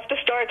like you have to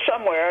start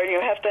somewhere, and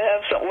you have to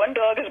have one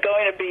dog is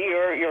going to be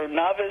your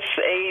novice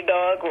A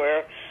dog,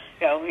 where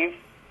you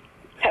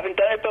haven't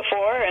done it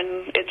before,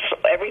 and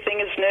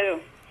everything is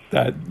new.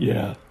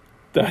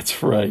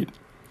 That's right.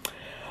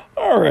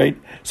 All right.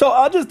 So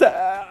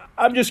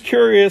I'm just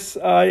curious.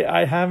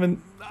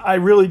 I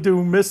really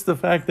do miss the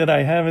fact that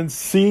I haven't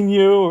seen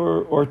you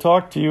or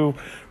talked to you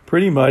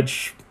pretty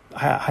much.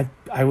 I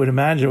would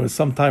imagine it was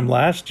sometime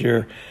last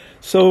year.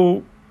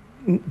 So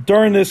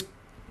during this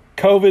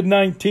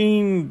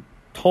COVID-19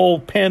 whole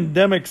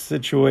pandemic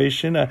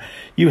situation,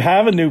 you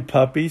have a new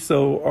puppy.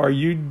 So are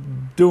you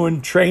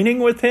doing training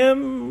with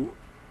him?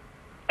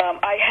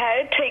 I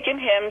had taken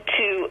him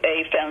to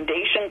a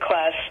foundation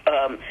class.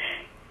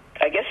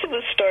 I guess it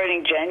was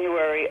starting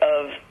January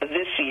of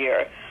this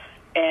year,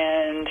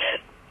 and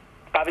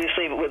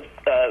obviously with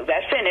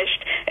that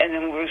finished, and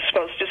then we were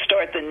supposed to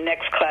start the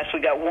next class.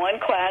 We got one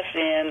class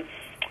in,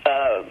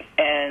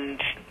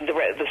 and the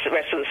rest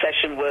of the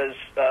session was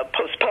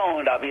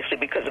postponed, obviously,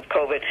 because of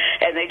COVID,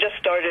 and they just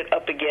started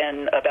up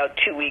again about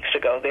 2 weeks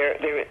ago. There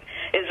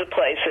is a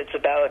place that's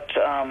about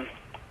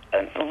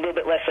a little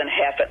bit less than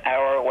half an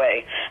hour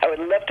away. I would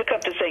love to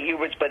come to St.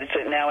 Hubert's, but it's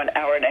now an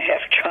hour and a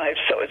half drive,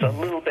 so it's a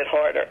little bit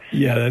harder.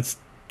 Yeah, that's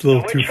a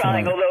little too far.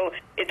 We're trying, although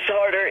it's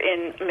harder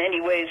in many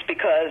ways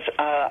because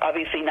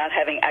obviously not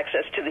having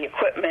access to the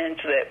equipment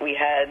that we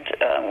had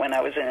when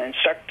I was an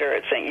instructor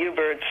at St.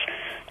 Hubert's.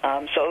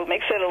 So it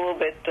makes it a little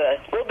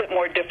bit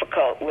more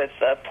difficult with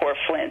poor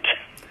Flint.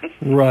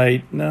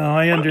 Right. No,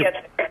 I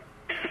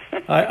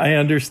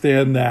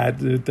understand that.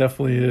 It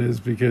definitely is,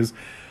 because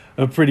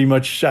pretty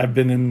much I've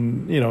been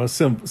in a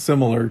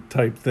similar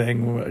type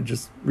thing. I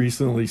just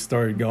recently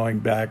started going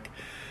back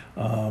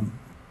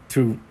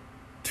to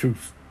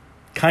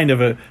kind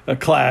of a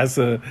class.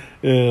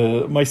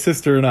 My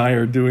sister and I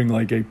are doing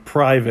like a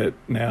private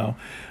now,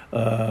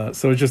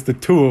 so it's just the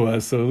two of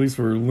us. So at least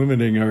we're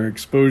limiting our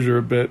exposure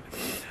a bit.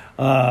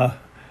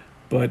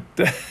 But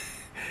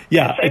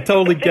yeah, I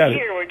totally get it.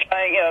 Here we're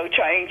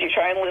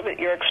trying to limit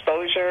your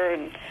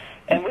exposure,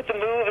 and with the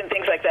move and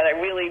things like that, I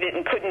really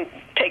couldn't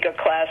take a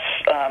class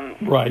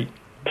right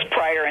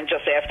prior and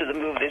just after the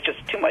move. There's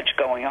just too much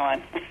going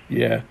on.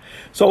 Yeah.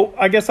 So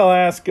I guess I'll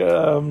ask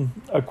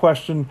a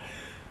question.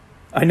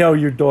 I know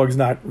your dog's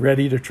not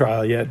ready to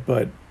trial yet,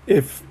 but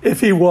if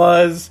he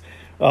was,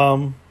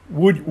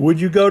 would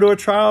you go to a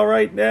trial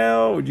right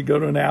now? Would you go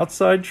to an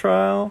outside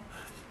trial?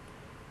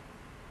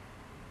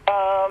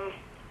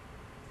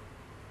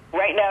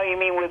 Right now, you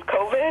mean with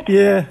COVID?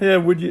 Yeah.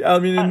 Would you? I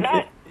mean,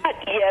 not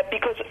yet,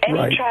 because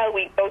any trial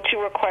we go to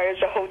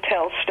requires a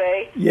hotel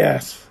stay.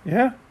 Yes.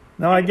 Yeah.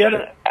 No, I get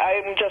it.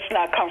 I'm just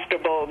not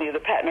comfortable. Neither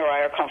Pat nor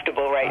I are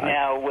comfortable right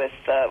now with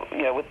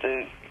with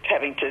the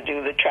having to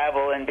do the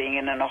travel and being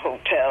in a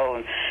hotel,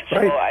 and so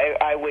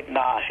I would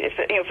not. If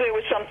there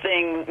was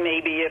something,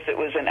 maybe if it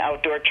was an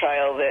outdoor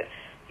trial that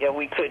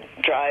we could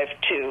drive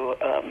to,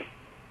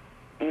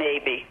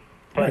 maybe,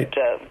 but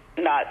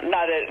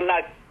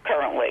not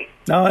currently.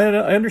 No,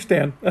 I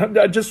understand.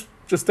 I just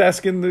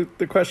asking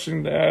the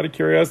question out of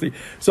curiosity.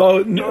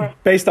 So sure.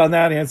 Based on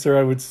that answer,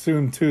 I would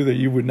assume too that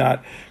you would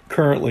not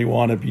currently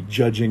want to be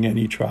judging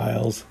any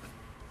trials.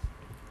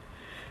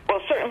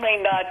 Well, certainly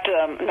not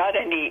not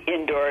any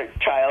indoor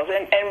trials,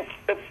 and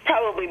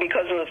probably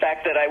because of the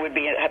fact that I would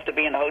have to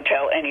be in a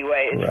hotel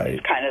anyway.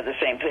 It's kind of the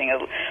same thing. A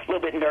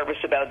little bit nervous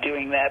about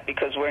doing that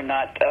because we're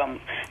not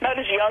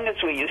as young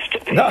as we used to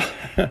be. No,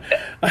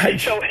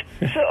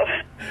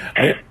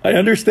 I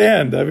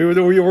understand. I mean,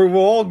 we're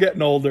all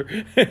getting older.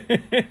 Yeah,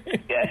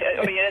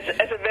 I mean,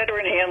 as a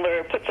veteran handler,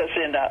 it puts us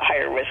in a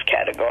higher risk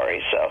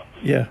category. So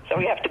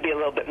we have to be a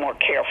little bit more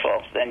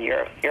careful than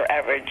your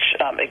average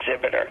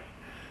exhibitor.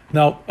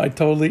 No, I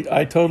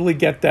totally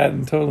get that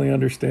and totally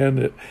understand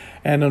it.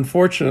 And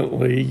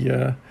unfortunately,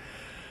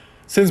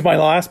 since my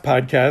last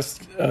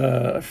podcast,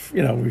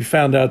 we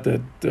found out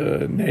that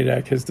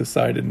NADAC has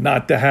decided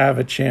not to have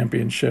a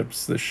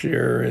championships this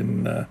year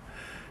in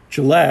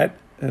Gillette,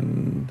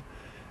 and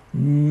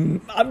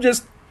I'm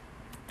just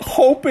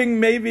hoping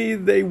maybe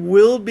they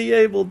will be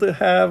able to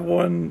have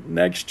one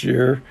next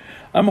year.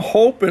 I'm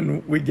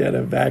hoping we get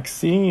a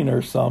vaccine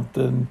or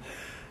something.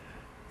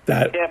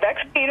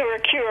 Vaccine or a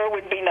cure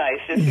would be nice.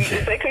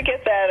 If they could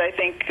get that, I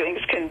think things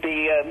can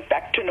be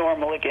back to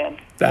normal again.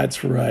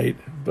 That's right.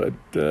 But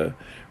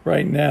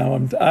right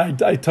now,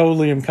 I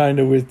totally am kind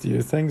of with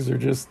you. Things are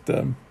just,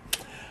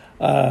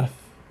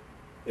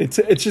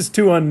 it's just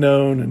too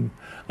unknown. And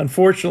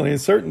unfortunately, in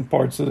certain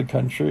parts of the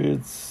country,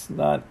 it's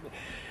not.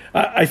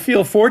 I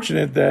feel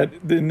fortunate that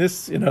in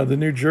this, the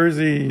New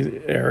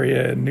Jersey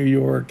area and New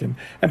York and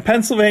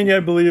Pennsylvania, I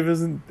believe,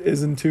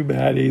 isn't too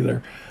bad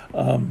either.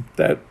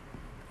 That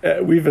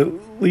we've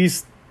at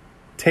least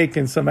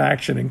taken some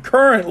action, and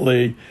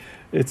currently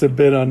it's a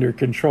bit under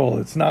control.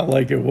 It's not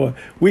like it was.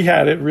 We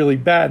had it really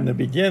bad in the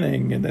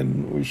beginning, and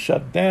then we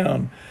shut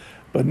down.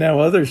 But now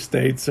other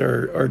states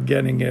are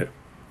getting it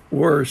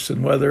worse,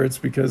 and whether it's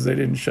because they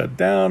didn't shut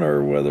down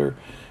or whether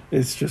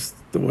it's just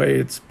the way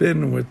it's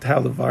been with how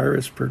the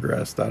virus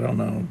progressed, I don't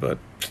know. But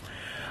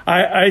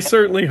I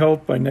certainly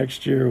hope by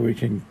next year we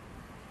can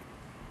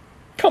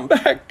come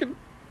back and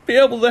be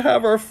able to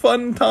have our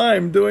fun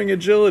time doing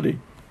agility.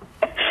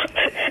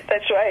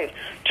 That's right.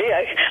 Gee,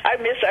 I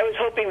was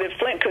hoping that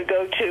Flint could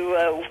go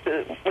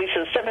to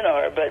Lisa's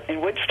seminar, but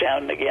in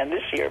Woodstown again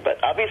this year.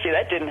 But obviously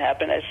that didn't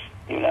happen, as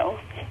you know.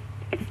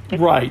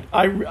 Right.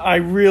 I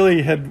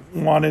really had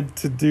wanted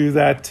to do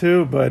that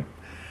too, but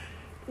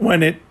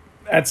when it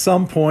at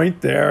some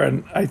point there,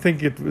 and I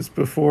think it was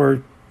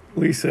before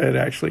Lisa had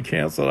actually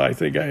canceled, I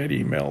think I had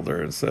emailed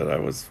her and said I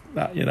was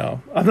not.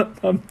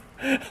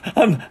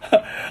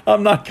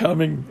 I'm not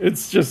coming.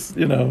 It's just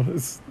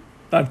it's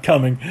not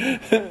coming.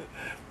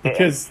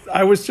 Because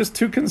I was just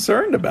too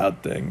concerned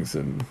about things,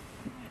 and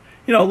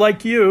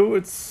like you,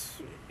 it's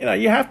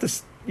you have to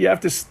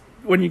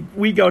when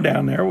we go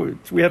down there,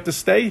 we have to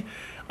stay.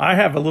 I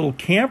have a little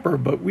camper,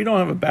 but we don't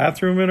have a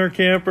bathroom in our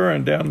camper,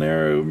 and down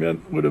there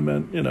it would have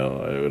meant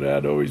I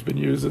had always been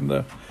using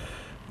the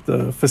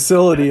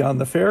facility on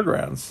the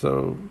fairgrounds,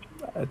 so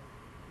it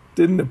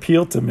didn't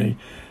appeal to me.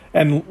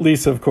 And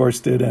Lisa, of course,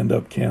 did end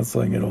up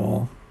canceling it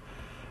all.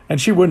 And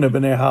she wouldn't have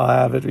been able to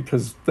have it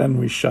because then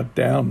we shut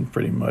down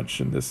pretty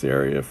much in this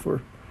area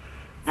for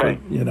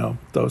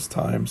those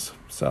times.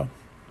 So,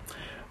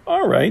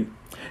 all right.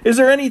 Is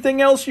there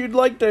anything else you'd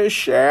like to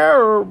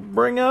share or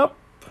bring up?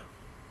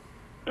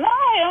 No,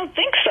 I don't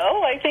think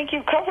so. I think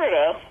you covered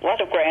a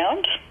lot of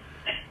ground.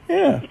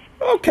 Yeah.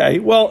 Okay.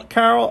 Well,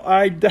 Carol,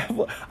 I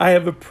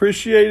have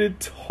appreciated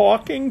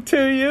talking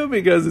to you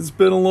because it's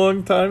been a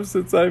long time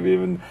since I've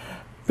even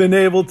been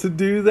able to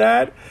do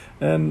that.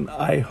 And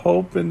I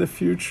hope in the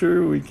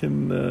future we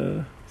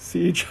can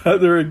see each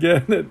other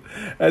again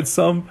at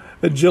some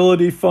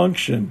agility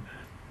function.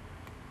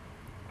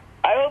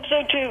 I hope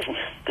so too.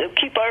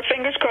 Keep our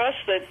fingers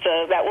crossed that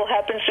that will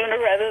happen sooner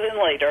rather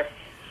than later.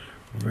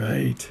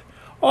 Right.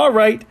 All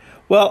right.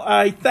 Well,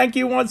 I thank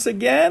you once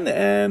again,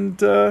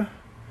 and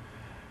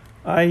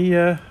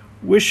I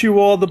wish you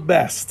all the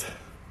best.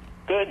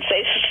 Good.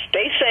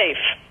 Stay safe.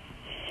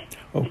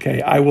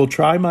 Okay. I will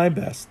try my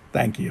best.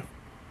 Thank you.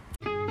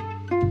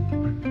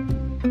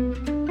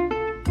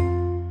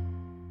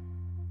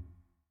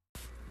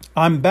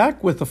 I'm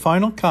back with the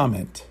final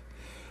comment.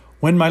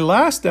 When my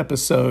last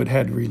episode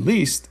had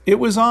released, it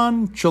was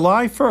on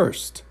July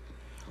 1st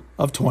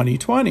of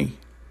 2020.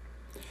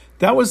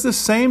 That was the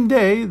same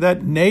day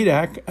that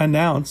NADAC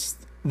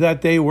announced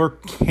that they were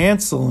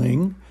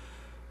canceling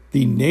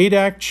the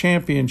NADAC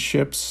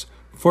Championships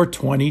for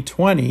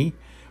 2020,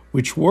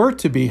 which were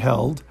to be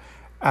held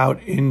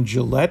out in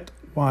Gillette,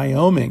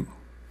 Wyoming.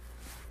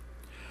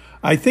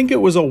 I think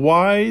it was a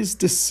wise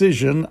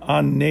decision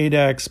on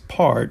NADAC's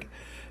part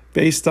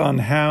based on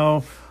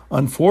how,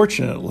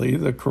 unfortunately,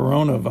 the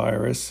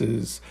coronavirus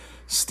is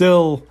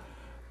still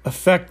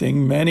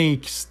affecting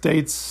many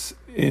states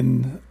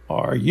in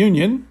our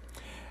union.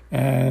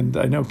 And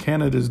I know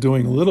Canada's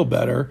doing a little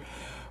better,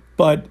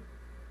 but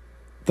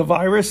the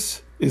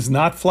virus is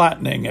not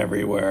flattening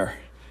everywhere.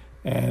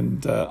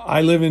 And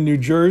I live in New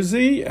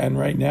Jersey, and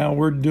right now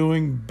we're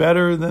doing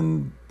better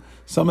than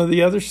some of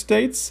the other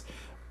states.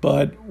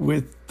 But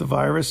with the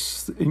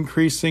virus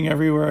increasing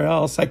everywhere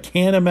else, I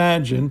can't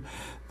imagine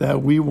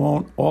that we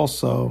won't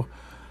also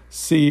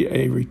see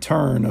a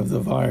return of the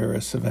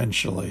virus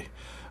eventually.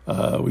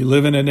 We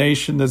live in a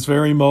nation that's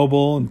very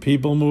mobile and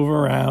people move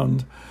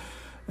around,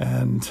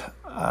 and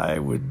I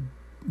would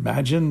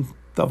imagine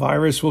the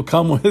virus will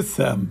come with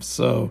them.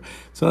 So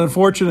it's an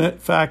unfortunate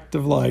fact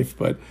of life,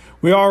 but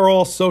we are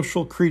all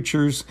social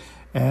creatures,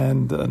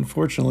 and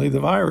unfortunately the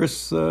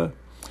virus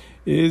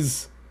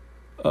is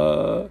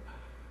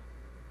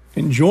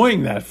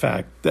enjoying that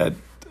fact that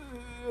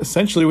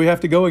essentially we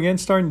have to go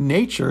against our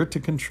nature to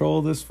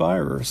control this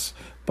virus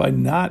by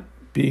not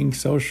being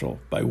social,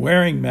 by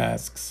wearing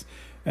masks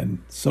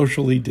and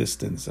socially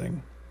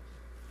distancing.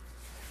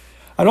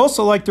 I'd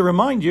also like to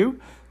remind you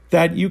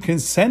that you can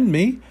send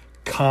me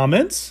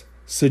comments,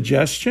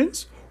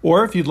 suggestions,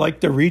 or if you'd like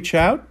to reach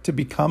out to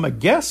become a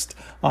guest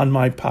on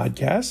my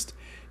podcast,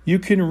 you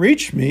can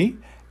reach me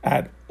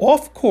at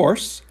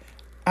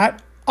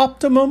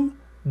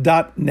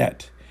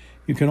offcourse@optimum.net.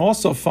 You can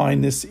also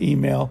find this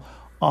email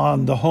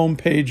on the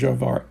homepage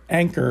of our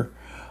Anchor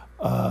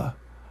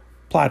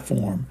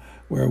platform,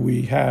 where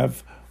we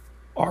have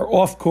our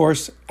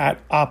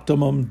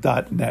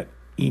offcourse@optimum.net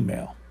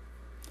email.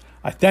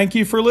 I thank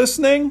you for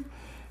listening.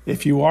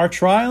 If you are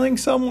trialing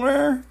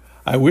somewhere,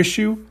 I wish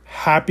you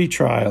happy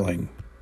trialing.